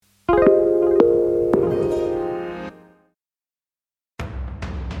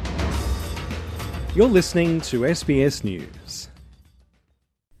You're listening to SBS News.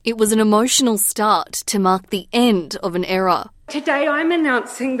 It was an emotional start to mark the end of an era. Today I'm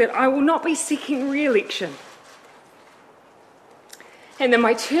announcing that I will not be seeking re-election and that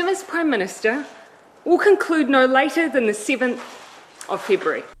my term as Prime Minister will conclude no later than the 7th of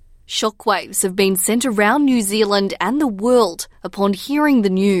February. Shockwaves have been sent around New Zealand and the world upon hearing the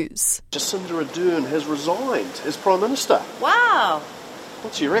news. Jacinda Ardern has resigned as Prime Minister. Wow.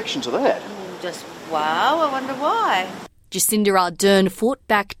 What's your reaction to that? Just wow, I wonder why. Jacinda Ardern fought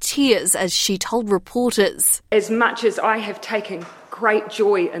back tears as she told reporters. As much as I have taken great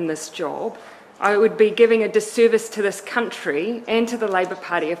joy in this job, I would be giving a disservice to this country and to the Labour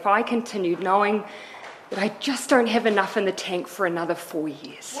Party if I continued knowing that I just don't have enough in the tank for another 4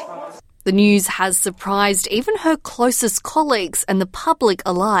 years. The news has surprised even her closest colleagues and the public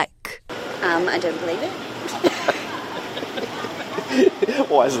alike. I don't believe it.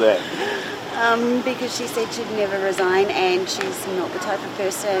 Why is that? Because she said she'd never resign, and she's not the type of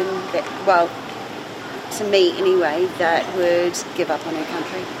person that, well, to me anyway, that would give up on her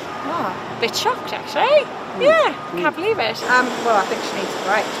country. Oh, a bit shocked actually. Yeah, can't believe it. Well, I think she needs a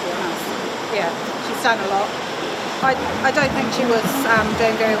break, to be honest. Yeah, she's done a lot. I don't think she was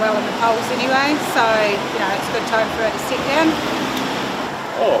doing very well in the polls anyway, so, it's a good time for her to sit down.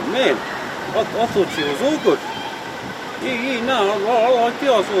 Oh, man, I thought she was all good. I liked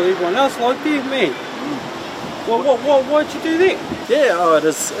her. I thought everyone else liked her, man. Well, why'd you do that? Yeah, it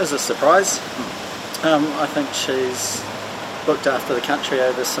is a surprise. I think she's looked after the country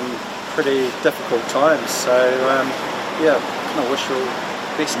over some pretty difficult times, so I wish her all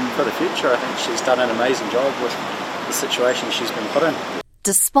the best for the future. I think she's done an amazing job with the situation she's been put in.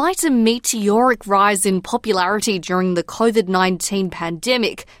 Despite a meteoric rise in popularity during the COVID-19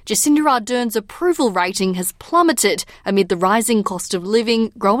 pandemic, Jacinda Ardern's approval rating has plummeted amid the rising cost of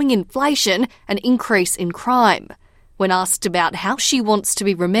living, growing inflation and increase in crime. When asked about how she wants to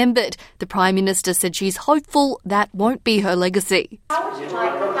be remembered, the Prime Minister said she's hopeful that won't be her legacy. How would you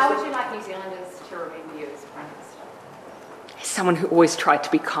like New Zealanders to remember you as Prime Minister? As someone who always tried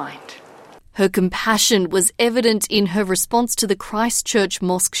to be kind. Her compassion was evident in her response to the Christchurch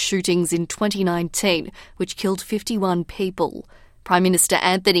mosque shootings in 2019, which killed 51 people. Prime Minister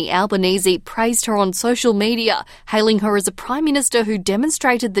Anthony Albanese praised her on social media, hailing her as a Prime Minister who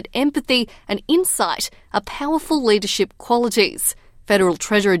demonstrated that empathy and insight are powerful leadership qualities. Federal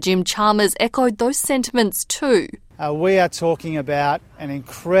Treasurer Jim Chalmers echoed those sentiments too. We are talking about an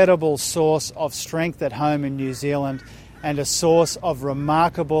incredible source of strength at home in New Zealand and a source of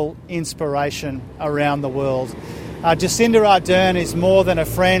remarkable inspiration around the world. Jacinda Ardern is more than a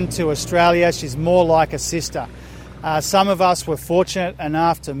friend to Australia, she's more like a sister. Some of us were fortunate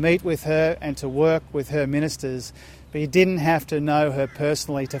enough to meet with her and to work with her ministers, but you didn't have to know her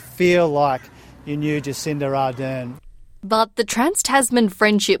personally to feel like you knew Jacinda Ardern. But the Trans-Tasman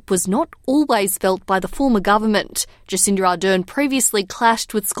friendship was not always felt by the former government. Jacinda Ardern previously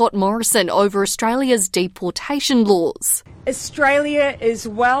clashed with Scott Morrison over Australia's deportation laws. Australia is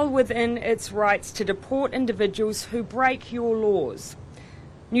well within its rights to deport individuals who break your laws.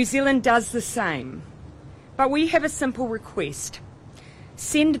 New Zealand does the same. But we have a simple request.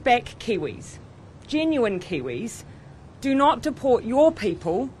 Send back Kiwis, genuine Kiwis. Do not deport your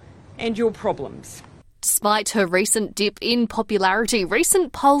people and your problems. Despite her recent dip in popularity,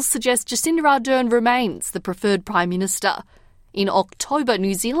 recent polls suggest Jacinda Ardern remains the preferred Prime Minister. In October,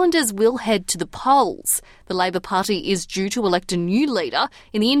 New Zealanders will head to the polls. The Labour Party is due to elect a new leader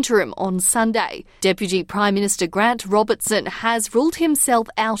in the interim on Sunday. Deputy Prime Minister Grant Robertson has ruled himself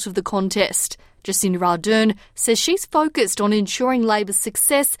out of the contest. Jacinda Ardern says she's focused on ensuring Labour's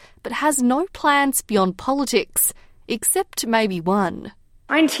success but has no plans beyond politics, except maybe one.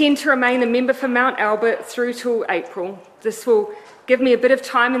 I intend to remain a member for Mount Albert through till April. This will give me a bit of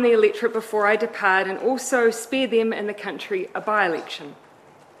time in the electorate before I depart and also spare them and the country a by-election.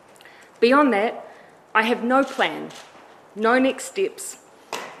 Beyond that, I have no plan, no next steps.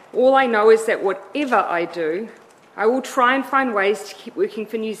 All I know is that whatever I do, I will try and find ways to keep working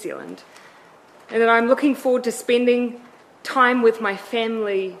for New Zealand, and that I'm looking forward to spending time with my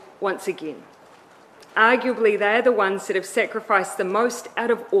family once again. Arguably, they're the ones that have sacrificed the most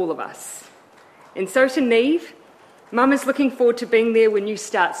out of all of us. And so to Neve, Mum is looking forward to being there when you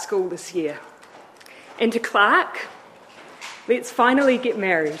start school this year. And to Clark, let's finally get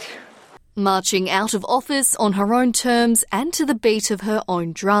married. Marching out of office on her own terms and to the beat of her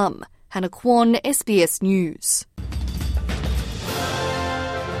own drum. Hannah Kwan, SBS News.